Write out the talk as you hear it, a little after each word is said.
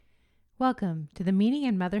Welcome to the Meaning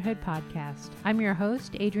in Motherhood podcast. I'm your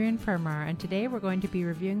host, Adrienne, and today we're going to be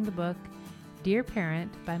reviewing the book Dear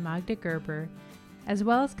Parent by Magda Gerber, as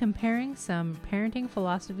well as comparing some parenting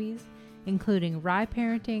philosophies, including R.I.E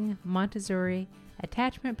parenting, Montessori,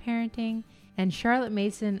 attachment parenting, and Charlotte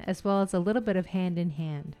Mason, as well as a little bit of hand in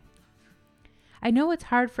hand. I know it's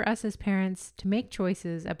hard for us as parents to make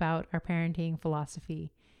choices about our parenting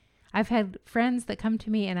philosophy. I've had friends that come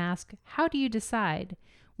to me and ask, how do you decide?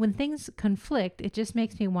 When things conflict, it just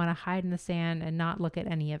makes me want to hide in the sand and not look at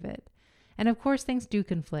any of it. And of course, things do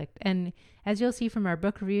conflict. And as you'll see from our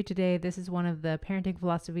book review today, this is one of the parenting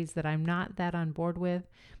philosophies that I'm not that on board with,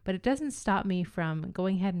 but it doesn't stop me from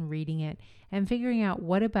going ahead and reading it and figuring out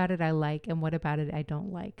what about it I like and what about it I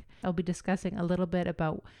don't like. I'll be discussing a little bit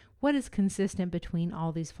about what is consistent between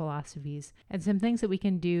all these philosophies and some things that we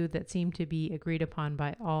can do that seem to be agreed upon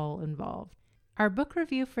by all involved. Our book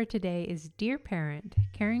review for today is Dear Parent,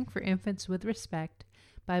 Caring for Infants with Respect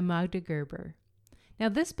by Magda Gerber. Now,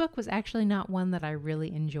 this book was actually not one that I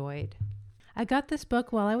really enjoyed. I got this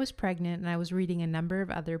book while I was pregnant and I was reading a number of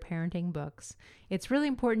other parenting books. It's really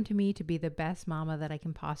important to me to be the best mama that I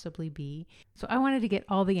can possibly be. So I wanted to get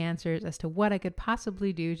all the answers as to what I could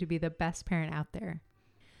possibly do to be the best parent out there.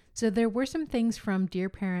 So there were some things from Dear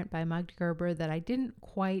Parent by Magda Gerber that I didn't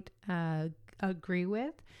quite agree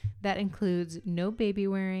with. That includes no baby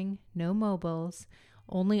wearing, no mobiles,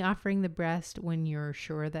 only offering the breast when you're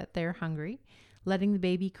sure that they're hungry, letting the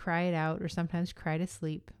baby cry it out or sometimes cry to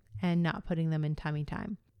sleep, and not putting them in tummy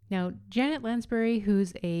time. Now, Janet Lansbury,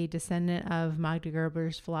 who's a descendant of Magda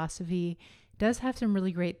Gerber's philosophy, does have some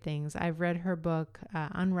really great things. I've read her book,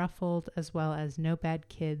 Unruffled, as well as No Bad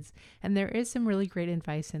Kids, and there is some really great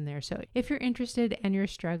advice in there. So if you're interested and you're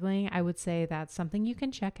struggling, I would say that's something you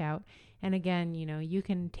can check out. And again, you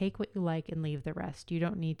can take what you like and leave the rest. You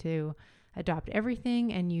don't need to adopt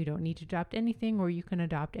everything and you don't need to adopt anything, or you can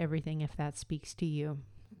adopt everything if that speaks to you.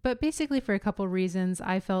 But basically for a couple reasons,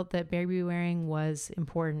 I felt that baby wearing was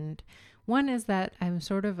important. One is that I'm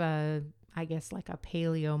sort of like a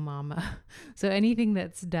paleo mama. So anything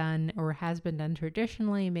that's done or has been done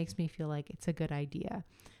traditionally makes me feel like it's a good idea.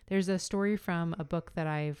 There's a story from a book that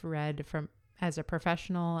I've read as a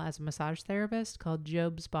professional, as a massage therapist, called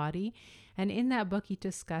Job's Body. And in that book, he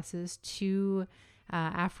discusses two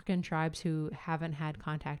African tribes who haven't had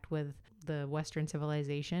contact with the Western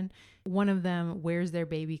civilization. One of them wears their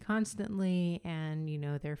baby constantly and,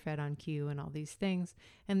 they're fed on cue and all these things.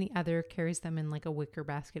 And the other carries them in like a wicker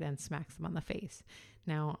basket and smacks them on the face.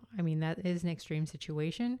 Now, that is an extreme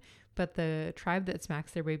situation, but the tribe that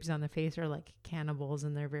smacks their babies on the face are like cannibals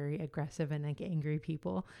and they're very aggressive and like angry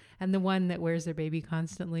people. And the one that wears their baby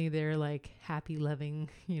constantly, they're like happy, loving,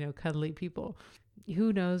 cuddly people.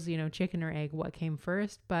 Who knows, chicken or egg, what came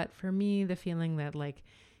first? But for me, the feeling that like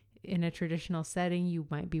in a traditional setting, you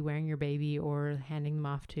might be wearing your baby or handing them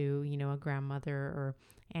off to, a grandmother or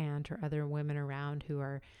aunt or other women around who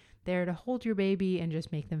are there to hold your baby and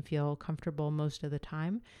just make them feel comfortable most of the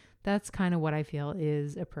time. That's kind of what I feel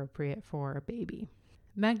is appropriate for a baby.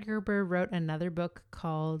 Magda Gerber wrote another book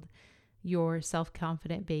called Your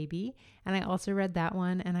Self-Confident Baby, and I also read that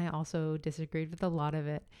one and I also disagreed with a lot of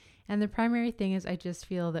it. And the primary thing is I just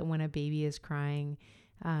feel that when a baby is crying,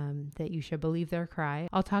 that you should believe their cry.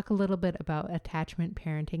 I'll talk a little bit about attachment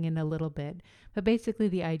parenting in a little bit, but basically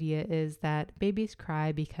the idea is that babies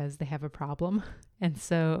cry because they have a problem. And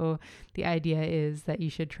so the idea is that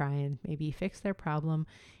you should try and maybe fix their problem.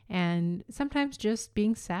 And sometimes just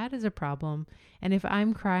being sad is a problem. And if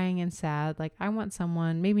I'm crying and sad, like I want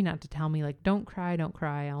someone maybe not to tell me like, don't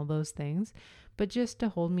cry, all those things, but just to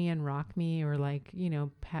hold me and rock me or like,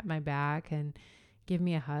 pat my back and give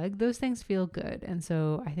me a hug. Those things feel good. And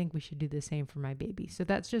so I think we should do the same for my baby. So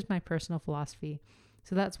that's just my personal philosophy.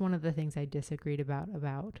 So that's one of the things I disagreed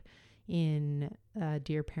about in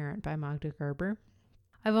Dear Parent by Magda Gerber.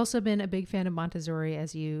 I've also been a big fan of Montessori.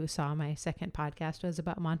 As you saw, my second podcast was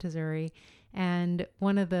about Montessori. And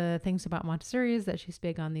one of the things about Montessori is that she's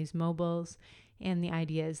big on these mobiles. And the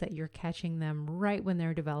idea is that you're catching them right when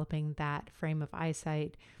they're developing that frame of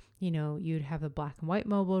eyesight. You'd have a black and white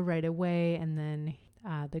mobile right away, and then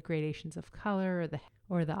the gradations of color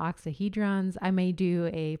or the octahedrons. I may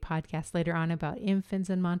do a podcast later on about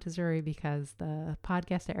infants in Montessori because the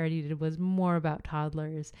podcast I already did was more about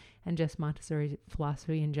toddlers and just Montessori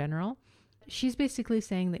philosophy in general. She's basically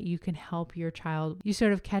saying that you can help your child. You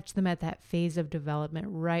sort of catch them at that phase of development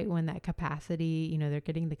right when that capacity, they're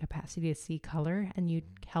getting the capacity to see color, and you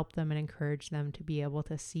help them and encourage them to be able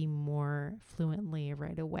to see more fluently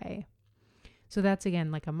right away. So that's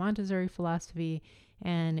again like a Montessori philosophy.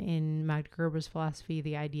 And in Magda Gerber's philosophy,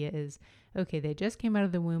 the idea is okay, they just came out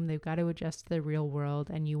of the womb, they've got to adjust to the real world,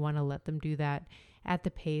 and you want to let them do that at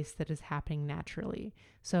the pace that is happening naturally.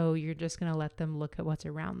 So you're just going to let them look at what's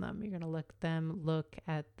around them. You're going to let them look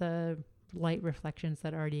at the light reflections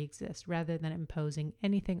that already exist rather than imposing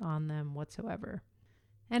anything on them whatsoever.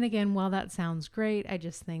 And again, while that sounds great, I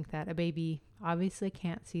just think that a baby obviously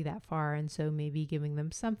can't see that far. And so maybe giving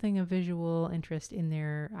them something of visual interest in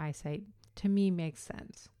their eyesight, to me, makes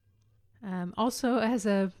sense. Also, as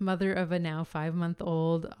a mother of a now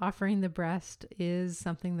 5-month-old, offering the breast is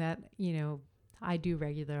something that, I do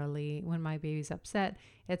regularly when my baby's upset.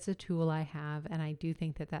 It's a tool I have. And I do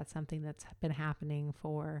think that that's something that's been happening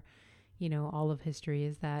for, all of history,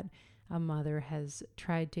 is that a mother has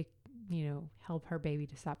tried to help her baby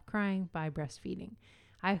to stop crying by breastfeeding.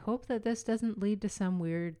 I hope that this doesn't lead to some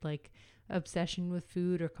weird obsession with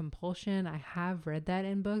food or compulsion. I have read that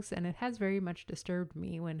in books, and it has very much disturbed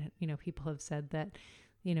me when, people have said that,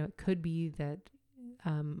 it could be that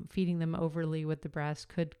feeding them overly with the breast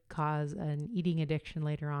could cause an eating addiction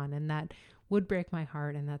later on. And that would break my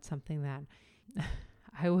heart. And that's something that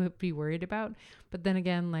I would be worried about. But then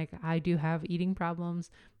again, I do have eating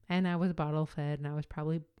problems, and I was bottle fed, and I was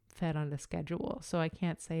probably fed on a schedule. So I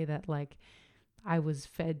can't say that I was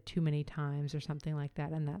fed too many times or something like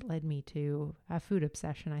that, and that led me to a food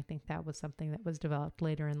obsession. I think that was something that was developed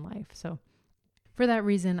later in life. So for that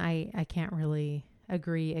reason, I can't really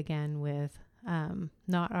agree again with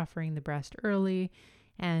not offering the breast early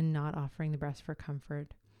and not offering the breast for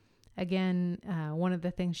comfort. Again, one of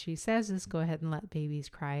the things she says is go ahead and let babies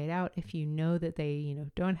cry it out. If you know that they,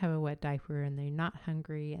 don't have a wet diaper and they're not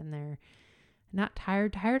hungry and they're not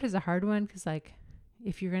tired. Tired is a hard one because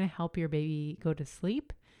if you're going to help your baby go to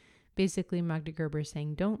sleep, basically Magda Gerber is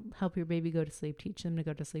saying don't help your baby go to sleep, teach them to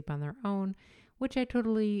go to sleep on their own, which I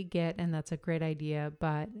totally get, and that's a great idea.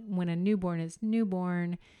 But when a newborn is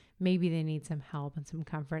newborn, maybe they need some help and some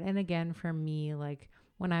comfort. And again, for me,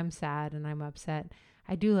 when I'm sad and I'm upset,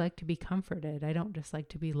 I do like to be comforted. I don't just like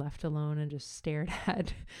to be left alone and just stared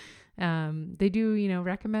at. They do,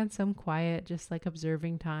 recommend some quiet, just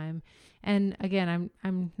observing time. And again,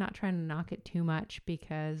 I'm not trying to knock it too much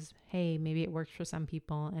because, hey, maybe it works for some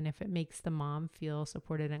people. And if it makes the mom feel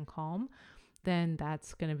supported and calm, then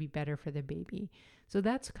that's going to be better for the baby. So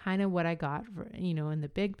that's kind of what I got, in the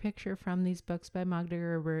big picture from these books by Magda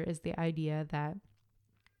Gerber, is the idea that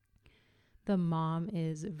the mom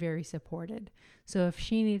is very supported. So if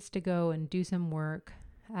she needs to go and do some work,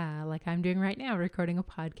 like I'm doing right now, recording a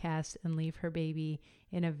podcast, and leave her baby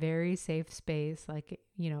in a very safe space, a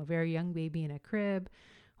very young baby in a crib,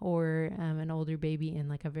 or an older baby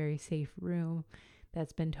in a very safe room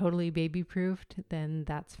that's been totally baby proofed, then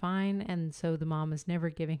that's fine. And so the mom is never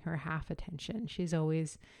giving her half attention. She's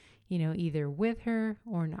always, either with her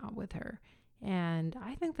or not with her. And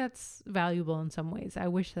I think that's valuable in some ways. I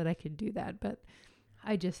wish that I could do that, but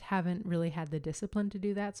I just haven't really had the discipline to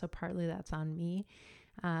do that. So partly that's on me.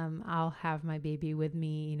 I'll have my baby with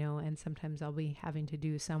me, and sometimes I'll be having to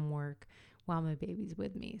do some work while my baby's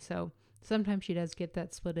with me. So sometimes she does get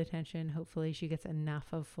that split attention. Hopefully she gets enough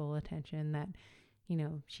of full attention that,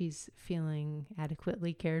 she's feeling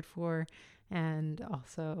adequately cared for and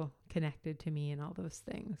also connected to me and all those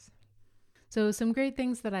things. So some great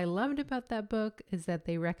things that I loved about that book is that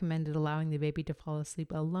they recommended allowing the baby to fall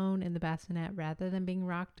asleep alone in the bassinet rather than being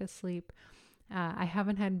rocked to sleep. I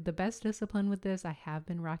haven't had the best discipline with this. I have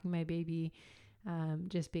been rocking my baby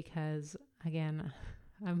just because, again,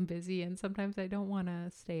 I'm busy and sometimes I don't want to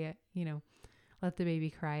stay at, let the baby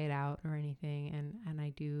cry it out or anything. And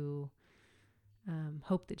I do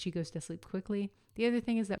hope that she goes to sleep quickly. The other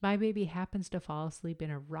thing is that my baby happens to fall asleep in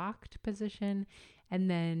a rocked position, and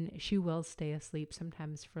then she will stay asleep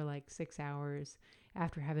sometimes for 6 hours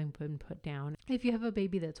after having been put down. If you have a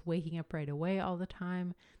baby that's waking up right away all the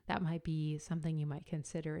time, that might be something you might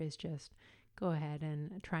consider, is just go ahead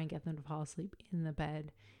and try and get them to fall asleep in the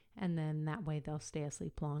bed, and then that way they'll stay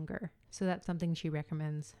asleep longer. So that's something she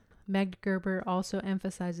recommends. Magda Gerber also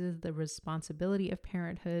emphasizes the responsibility of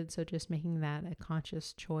parenthood, so just making that a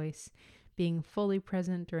conscious choice, being fully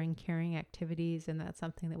present during caring activities, and that's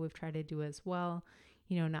something that we've tried to do as well.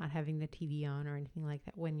 Not having the TV on or anything like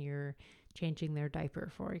that when you're changing their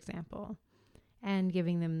diaper, for example, and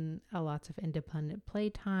giving them lots of independent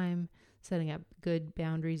playtime, setting up good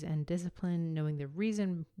boundaries and discipline, knowing the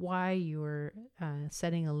reason why you're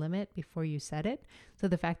setting a limit before you set it. So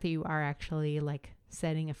the fact that you are actually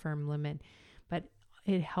setting a firm limit, but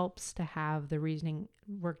it helps to have the reasoning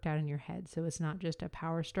worked out in your head. So it's not just a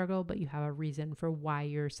power struggle, but you have a reason for why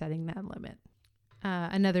you're setting that limit.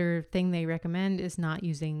 Another thing they recommend is not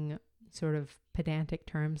using sort of pedantic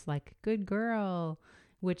terms like good girl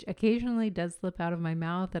which occasionally does slip out of my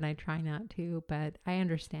mouth and I try not to, but I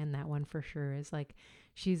understand that one for sure. Is like,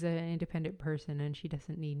 she's an independent person and she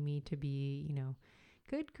doesn't need me to be,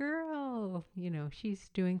 good girl. She's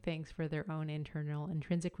doing things for their own internal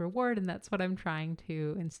intrinsic reward, and that's what I'm trying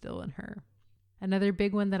to instill in her. Another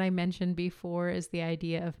big one that I mentioned before is the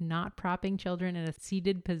idea of not propping children in a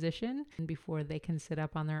seated position before they can sit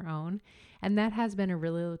up on their own. And that has been a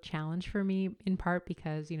real challenge for me, in part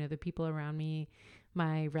because, the people around me,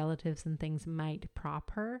 my relatives and things, might prop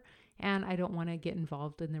her. And I don't want to get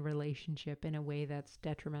involved in the relationship in a way that's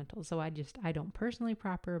detrimental. So I don't personally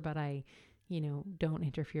prop her, but I don't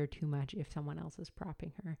interfere too much if someone else is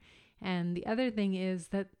propping her. And the other thing is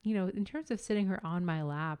that, in terms of sitting her on my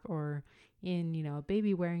lap or in, a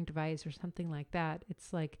baby wearing device or something like that,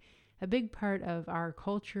 it's like a big part of our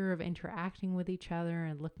culture of interacting with each other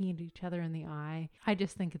and looking at each other in the eye. I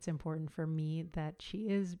just think it's important for me that she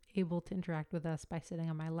is able to interact with us by sitting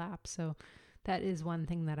on my lap. So that is one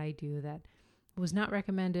thing that I do that was not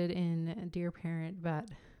recommended in Dear Parent, but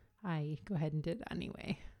I go ahead and did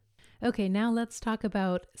anyway. Okay, now let's talk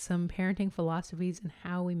about some parenting philosophies and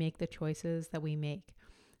how we make the choices that we make.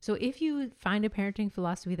 So if you find a parenting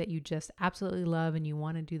philosophy that you just absolutely love and you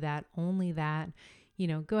want to do that, only that,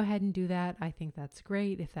 go ahead and do that. I think that's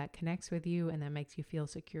great if that connects with you and that makes you feel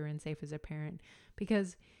secure and safe as a parent,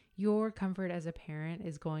 because your comfort as a parent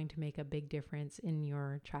is going to make a big difference in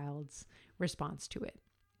your child's response to it.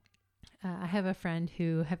 I have a friend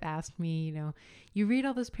who have asked me, you read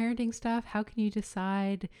all this parenting stuff, how can you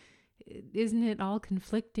decide? Isn't it all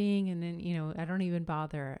conflicting? And then, I don't even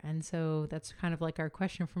bother. And so that's kind of like our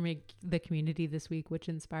question from the community this week, which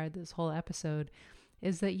inspired this whole episode,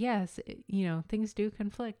 is that yes, things do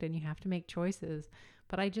conflict and you have to make choices.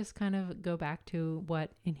 But I just kind of go back to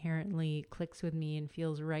what inherently clicks with me and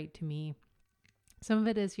feels right to me. Some of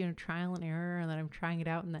it is, trial and error, and that I'm trying it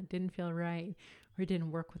out and that didn't feel right, or it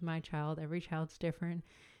didn't work with my child. Every child's different.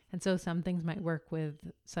 And so some things might work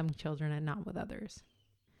with some children and not with others.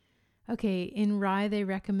 Okay, in R.I.E. they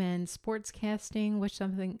recommend sportscasting,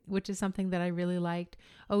 which is something that I really liked.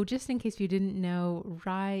 Oh, just in case you didn't know,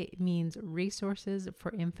 R.I.E. means Resources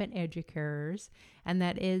for Infant Educators, and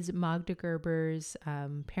that is Magda Gerber's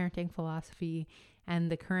parenting philosophy,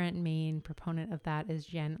 and the current main proponent of that is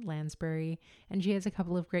Jen Lansbury, and she has a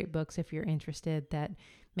couple of great books if you're interested that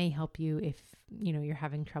may help you if you're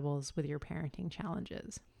having troubles with your parenting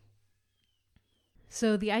challenges.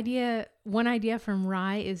 So one idea from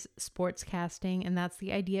R.I.E. is sportscasting, and that's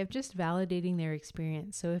the idea of just validating their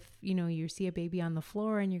experience. So if, you see a baby on the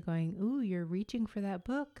floor and you're going, ooh, you're reaching for that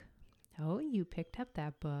book. Oh, you picked up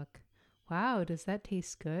that book. Wow, does that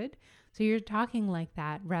taste good? So you're talking like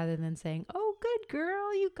that rather than saying, oh, good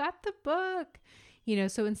girl, you got the book.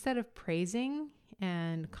 So instead of praising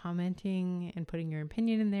and commenting and putting your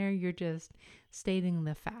opinion in there, you're just stating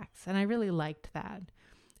the facts. And I really liked that.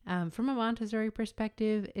 From a Montessori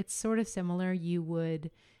perspective, it's sort of similar. You would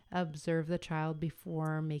observe the child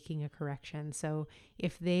before making a correction. So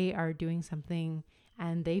if they are doing something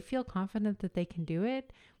and they feel confident that they can do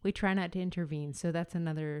it, we try not to intervene. So that's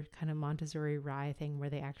another kind of Montessori R.I.E. thing where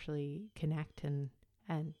they actually connect and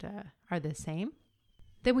are the same.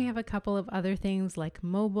 Then we have a couple of other things like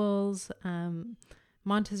mobiles.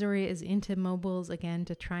 Montessori is into mobiles, again,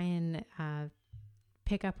 to try and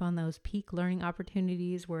pick up on those peak learning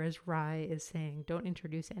opportunities, whereas R.I.E. is saying don't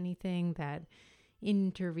introduce anything that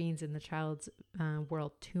intervenes in the child's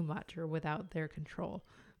world too much or without their control.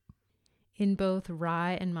 In both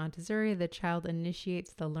R.I.E. and Montessori, the child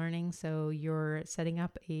initiates the learning, so you're setting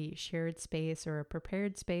up a shared space or a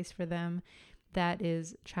prepared space for them that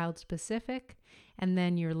is child specific, and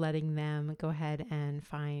then you're letting them go ahead and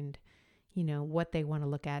find, what they want to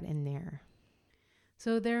look at in there.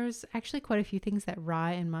 So there's actually quite a few things that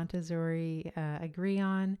R.I.E. and Montessori agree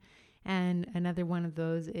on. And another one of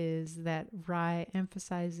those is that R.I.E.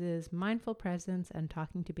 emphasizes mindful presence and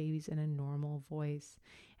talking to babies in a normal voice.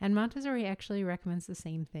 And Montessori actually recommends the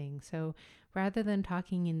same thing. So rather than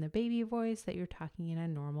talking in the baby voice, that you're talking in a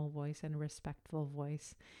normal voice and a respectful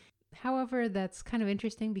voice. However, that's kind of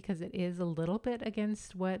interesting because it is a little bit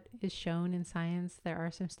against what is shown in science. There are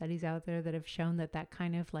some studies out there that have shown that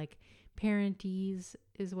kind of like parentese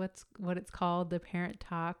is what it's called, the parent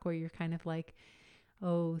talk, where you're kind of like,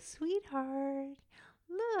 oh, sweetheart,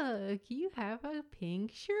 look, you have a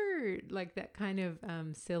pink shirt. Like that kind of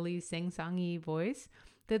silly sing-songy voice,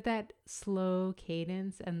 that slow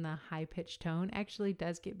cadence and the high-pitched tone actually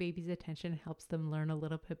does get babies' attention and helps them learn a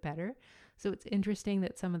little bit better. So it's interesting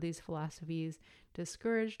that some of these philosophies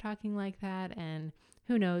discourage talking like that. And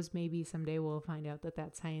who knows, maybe someday we'll find out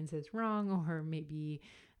that science is wrong, or maybe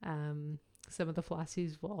some of the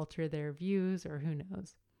philosophies will alter their views, or who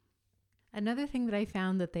knows. Another thing that I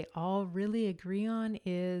found that they all really agree on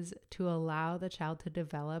is to allow the child to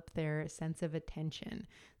develop their sense of attention.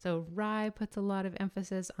 So R.I.E puts a lot of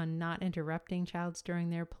emphasis on not interrupting childs during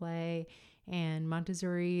their play, and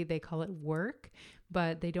Montessori, they call it work,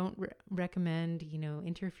 but they don't recommend,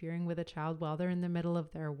 interfering with a child while they're in the middle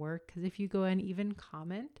of their work, because if you go and even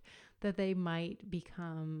comment, that they might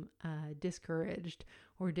become discouraged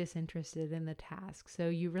or disinterested in the task. So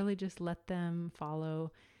you really just let them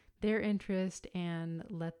follow their interest and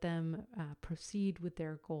let them proceed with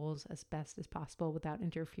their goals as best as possible without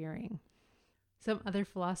interfering. Some other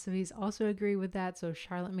philosophies also agree with that. So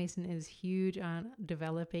Charlotte Mason is huge on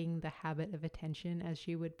developing the habit of attention, as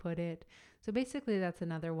she would put it. So basically, that's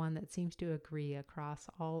another one that seems to agree across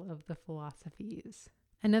all of the philosophies.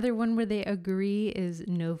 Another one where they agree is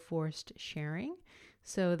no forced sharing.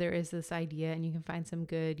 So there is this idea, and you can find some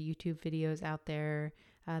good YouTube videos out there.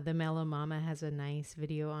 The Mellow Mama has a nice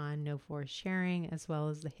video on no forced sharing, as well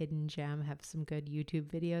as the Hidden Gem have some good YouTube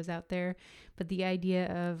videos out there. But the idea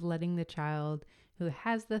of letting the child who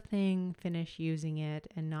has the thing finish using it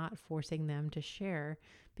and not forcing them to share,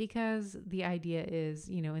 because the idea is,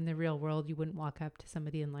 in the real world, you wouldn't walk up to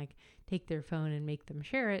somebody and take their phone and make them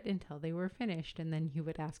share it until they were finished. And then you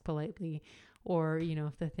would ask politely, or,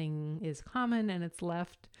 if the thing is common and it's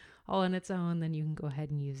left all on its own, then you can go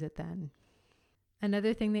ahead and use it then.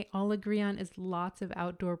 Another thing they all agree on is lots of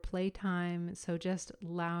outdoor playtime. So just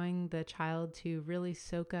allowing the child to really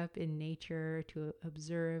soak up in nature, to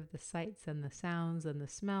observe the sights and the sounds and the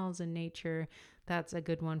smells in nature. That's a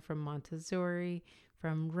good one from Montessori,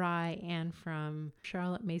 from R.I.E, and from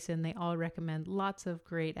Charlotte Mason. They all recommend lots of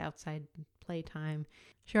great outside playtime.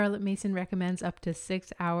 Charlotte Mason recommends up to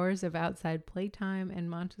 6 hours of outside playtime,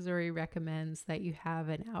 and Montessori recommends that you have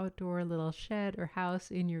an outdoor little shed or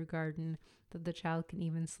house in your garden that the child can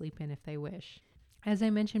even sleep in if they wish. As I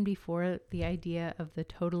mentioned before, the idea of the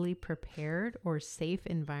totally prepared or safe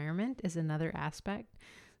environment is another aspect.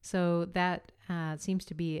 So that seems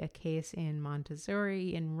to be a case in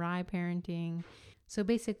Montessori, in R.I.E parenting. So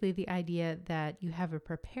basically the idea that you have a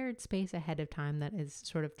prepared space ahead of time that is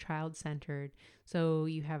sort of child-centered. So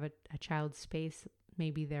you have a child's space,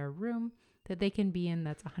 maybe their room, that they can be in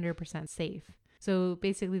that's 100% safe. So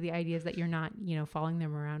basically the idea is that you're not, following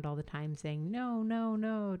them around all the time saying, no, no,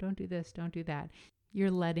 no, don't do this, don't do that. You're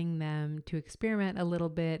letting them to experiment a little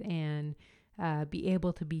bit and be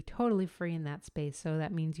able to be totally free in that space. So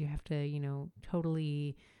that means you have to,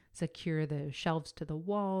 totally secure the shelves to the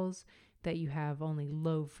walls, that you have only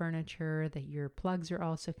low furniture, that your plugs are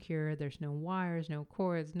all secure, there's no wires, no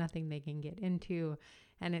cords, nothing they can get into,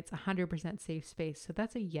 and it's 100% safe space. So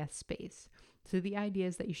that's a yes space. So the idea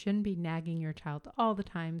is that you shouldn't be nagging your child all the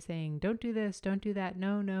time saying, don't do this, don't do that,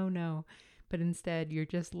 no, no, no. But instead, you're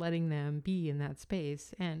just letting them be in that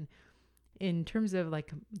space. And in terms of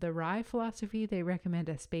the R.I.E philosophy, they recommend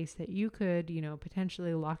a space that you could,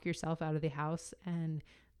 potentially lock yourself out of the house and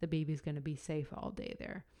the baby's going to be safe all day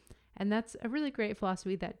there. And that's a really great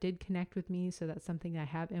philosophy that did connect with me. So that's something I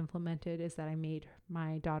have implemented, is that I made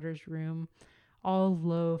my daughter's room all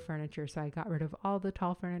low furniture. So I got rid of all the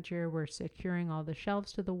tall furniture. We're securing all the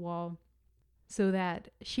shelves to the wall so that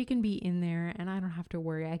she can be in there and I don't have to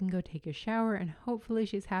worry. I can go take a shower and hopefully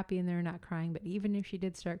she's happy in there, not crying. But even if she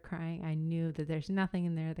did start crying, I knew that there's nothing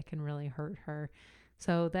in there that can really hurt her.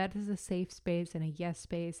 So that is a safe space and a yes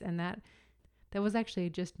space. And that was actually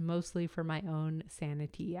just mostly for my own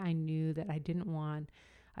sanity. I knew that I didn't want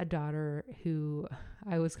a daughter who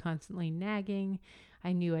I was constantly nagging.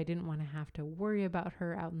 I knew I didn't want to have to worry about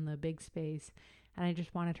her out in the big space. And I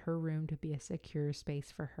just wanted her room to be a secure space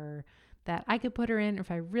for her that I could put her in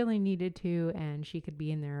if I really needed to, and she could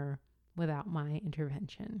be in there without my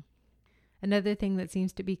intervention. Another thing that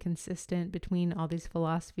seems to be consistent between all these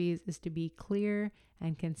philosophies is to be clear,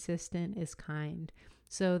 and consistent is kind.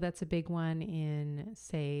 So that's a big one in,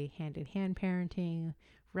 say, hand-in-hand parenting,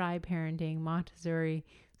 R.I.E parenting, Montessori.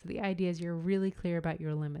 So the idea is you're really clear about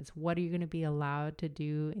your limits. What are you going to be allowed to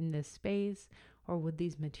do in this space or with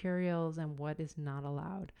these materials, and what is not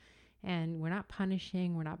allowed? And we're not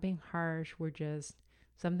punishing, we're not being harsh, we're just,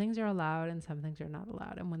 some things are allowed and some things are not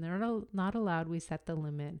allowed. And when they're not allowed, we set the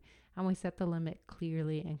limit, and we set the limit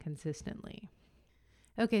clearly and consistently.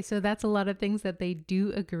 Okay, so that's a lot of things that they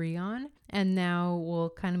do agree on. And now we'll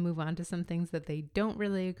kind of move on to some things that they don't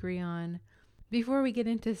really agree on. Before we get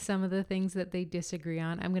into some of the things that they disagree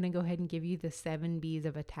on, I'm going to go ahead and give you the 7 B's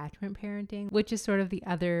of attachment parenting, which is sort of the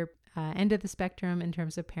other end of the spectrum in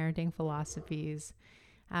terms of parenting philosophies.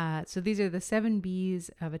 So these are the 7 B's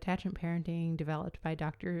of attachment parenting developed by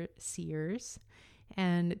Dr. Sears.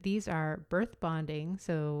 And these are birth bonding.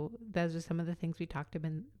 So those are some of the things we talked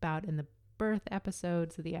about in the birth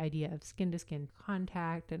episode. So the idea of skin to skin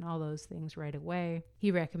contact and all those things right away. He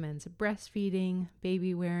recommends breastfeeding,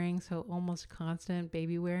 baby wearing, so almost constant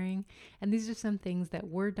baby wearing. And these are some things that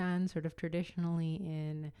were done sort of traditionally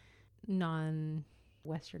in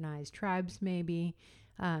non-westernized tribes, maybe.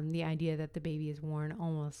 The idea that the baby is worn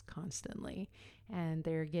almost constantly, and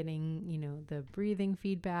they're getting, the breathing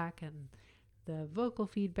feedback and the vocal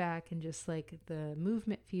feedback and just like the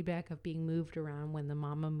movement feedback of being moved around when the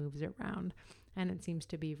mama moves around. And it seems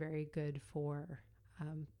to be very good for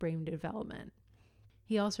brain development.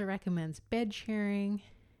 He also recommends bed sharing,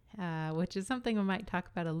 which is something we might talk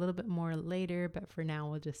about a little bit more later, but for now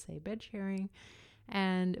we'll just say bed sharing.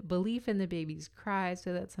 And belief in the baby's cry.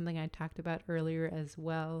 So that's something I talked about earlier as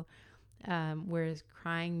well. Whereas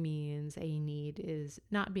crying means a need is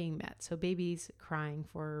not being met. So baby's crying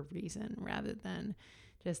for a reason rather than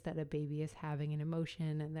just that a baby is having an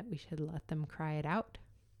emotion and that we should let them cry it out.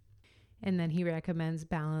 And then he recommends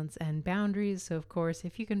balance and boundaries. So of course,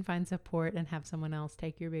 if you can find support and have someone else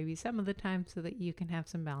take your baby some of the time so that you can have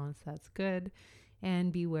some balance, that's good.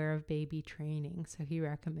 And beware of baby training. So he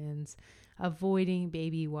recommends avoiding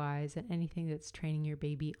baby wise and anything that's training your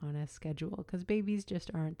baby on a schedule, because babies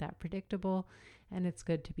just aren't that predictable, and it's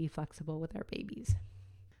good to be flexible with our babies.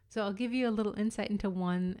 So I'll give you a little insight into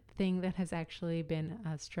one thing that has actually been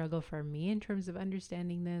a struggle for me in terms of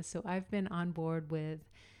understanding this. So I've been on board with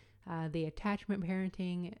the attachment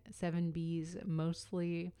parenting 7Bs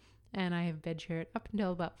mostly, and I have bed shared up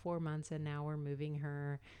until about 4 months, and now we're moving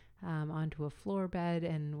her onto a floor bed,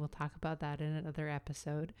 and we'll talk about that in another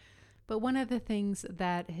episode. But one of the things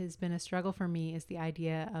that has been a struggle for me is the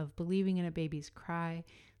idea of believing in a baby's cry.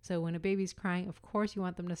 So when a baby's crying, of course you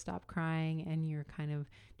want them to stop crying, and you're kind of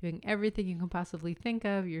doing everything you can possibly think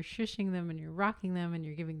of. You're shushing them and you're rocking them and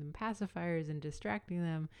you're giving them pacifiers and distracting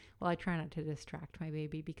them. Well, I try not to distract my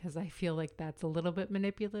baby because I feel like that's a little bit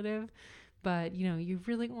manipulative. But, you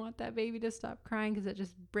really want that baby to stop crying because it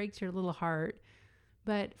just breaks your little heart.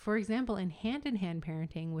 But for example, in hand-in-hand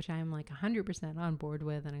parenting, which I'm like 100% on board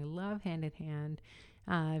with, and I love hand-in-hand,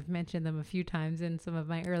 I've mentioned them a few times in some of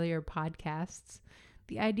my earlier podcasts.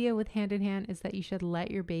 The idea with hand-in-hand is that you should let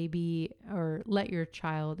your baby or let your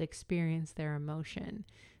child experience their emotion.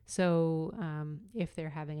 So if they're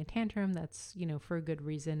having a tantrum, that's, for a good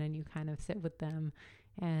reason, and you kind of sit with them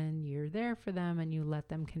and you're there for them and you let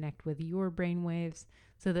them connect with your brainwaves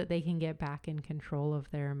so that they can get back in control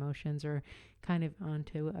of their emotions or kind of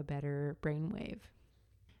onto a better brainwave.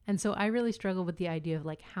 And so I really struggle with the idea of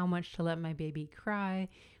like how much to let my baby cry.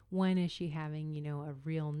 When is she having, a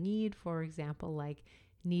real need, for example, like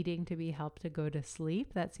needing to be helped to go to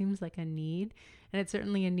sleep? That seems like a need. And it's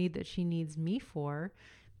certainly a need that she needs me for.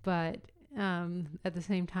 But at the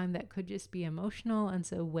same time, that could just be emotional. And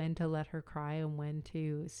so when to let her cry and when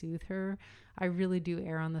to soothe her, I really do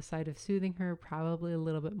err on the side of soothing her, probably a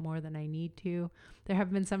little bit more than I need to. There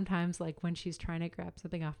have been some times like when she's trying to grab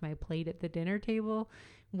something off my plate at the dinner table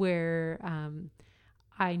where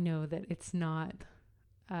I know that it's not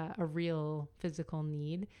a real physical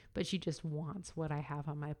need, but she just wants what I have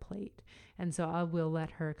on my plate. And so I will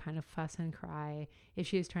let her kind of fuss and cry if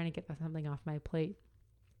she is trying to get something off my plate.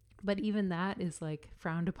 But even that is like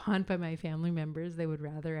frowned upon by my family members. They would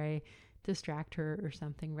rather I distract her or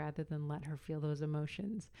something rather than let her feel those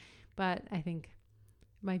emotions. But I think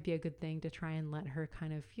it might be a good thing to try and let her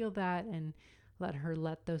kind of feel that and let her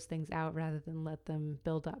let those things out rather than let them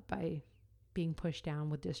build up by being pushed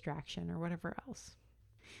down with distraction or whatever else.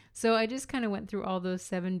 So I just kind of went through all those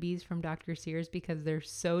 7Bs from Dr. Sears because they're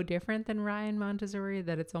so different than R.I.E and Montessori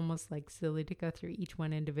that it's almost like silly to go through each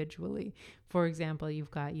one individually. For example,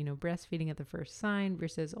 you've got, breastfeeding at the first sign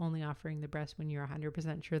versus only offering the breast when you're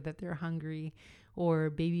 100% sure that they're hungry, or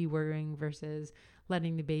baby worrying versus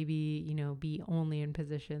letting the baby, be only in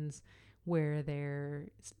positions where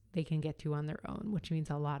they can get to on their own, which means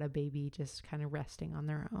a lot of baby just kind of resting on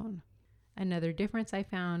their own. Another difference I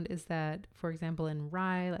found is that, for example, in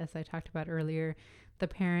R.I.E, as I talked about earlier, the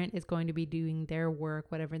parent is going to be doing their work,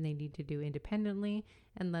 whatever they need to do independently,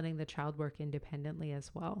 and letting the child work independently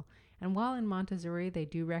as well. And while in Montessori, they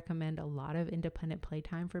do recommend a lot of independent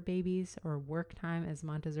playtime for babies, or work time as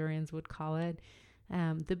Montessorians would call it,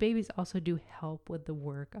 the babies also do help with the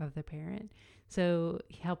work of the parent. So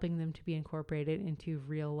helping them to be incorporated into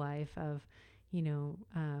real life of,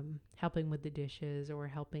 helping with the dishes or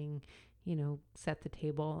helping set the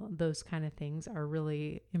table. Those kind of things are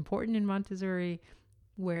really important in Montessori,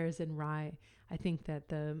 Whereas in R.I.E, I think that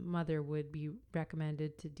the mother would be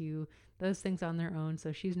recommended to do those things on their own,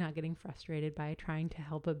 so she's not getting frustrated by trying to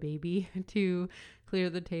help a baby to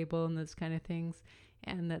clear the table and those kind of things,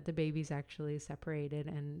 and that the baby's actually separated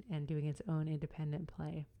and doing its own independent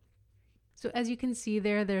play. So as you can see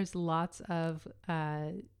there's lots of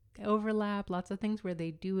overlap, lots of things where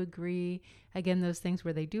they do agree. Again, those things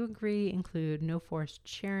where they do agree include no forced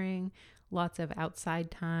sharing, lots of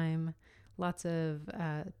outside time, lots of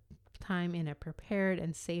time in a prepared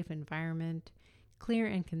and safe environment, clear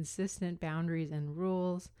and consistent boundaries and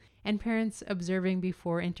rules, and parents observing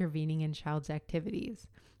before intervening in child's activities.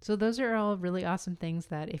 So those are all really awesome things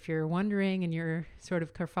that if you're wondering and you're sort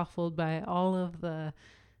of kerfuffled by all of the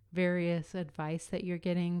various advice that you're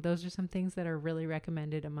getting, those are some things that are really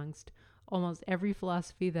recommended amongst almost every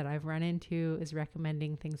philosophy that I've run into is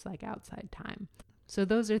recommending things like outside time. So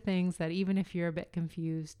those are things that even if you're a bit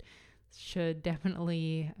confused, should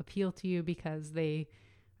definitely appeal to you because they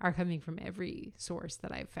are coming from every source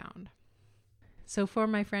that I've found. So for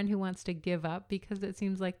my friend who wants to give up because it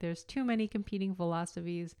seems like there's too many competing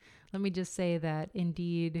philosophies, let me just say that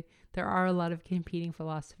indeed there are a lot of competing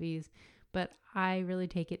philosophies, but I really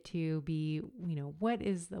take it to be, what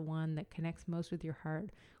is the one that connects most with your heart?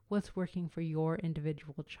 What's working for your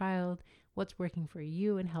individual child? What's working for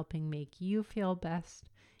you and helping make you feel best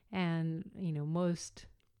and, most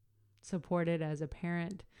supported as a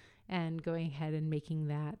parent, and going ahead and making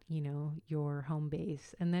that, your home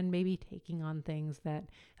base, and then maybe taking on things that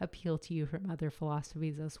appeal to you from other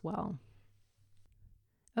philosophies as well.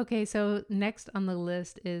 Okay, so next on the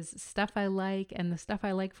list is stuff I like, and the stuff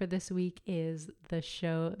I like for this week is the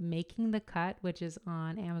show Making the Cut, which is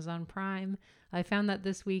on Amazon Prime. I found that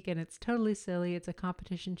this week and it's totally silly. It's a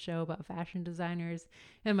competition show about fashion designers,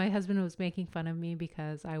 and my husband was making fun of me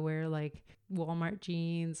because I wear like Walmart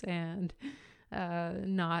jeans and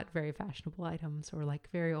not very fashionable items or like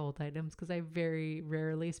very old items because I very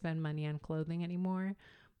rarely spend money on clothing anymore.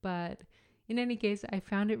 But in any case, I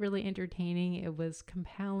found it really entertaining. It was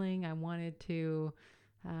compelling. I wanted to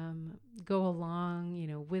go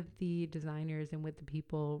along, with the designers and with the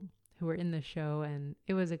people who were in the show, and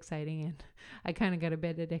it was exciting, and I kind of got a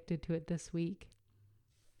bit addicted to it this week.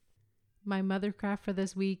 My mothercraft for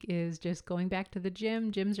this week is just going back to the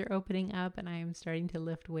gym. Gyms are opening up and I am starting to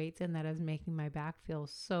lift weights, and that is making my back feel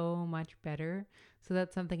so much better. So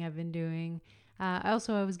that's something I've been doing. I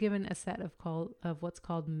was given a set of what's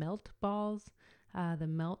called melt balls, the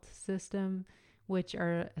melt system, which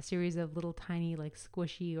are a series of little tiny like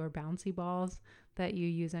squishy or bouncy balls that you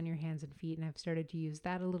use on your hands and feet. And I've started to use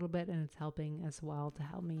that a little bit, and it's helping as well to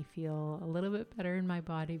help me feel a little bit better in my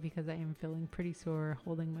body because I am feeling pretty sore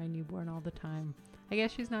holding my newborn all the time. I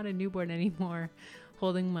guess she's not a newborn anymore,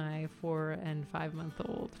 holding my 4 to 5 month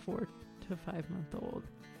old.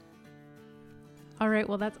 All right,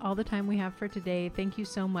 well, that's all the time we have for today. Thank you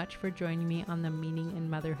so much for joining me on the Meaning in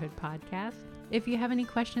Motherhood podcast. If you have any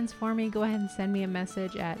questions for me, go ahead and send me a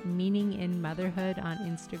message at Meaning in Motherhood on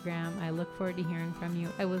Instagram. I look forward to hearing from you.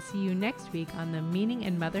 I will see you next week on the Meaning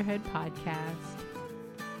in Motherhood podcast.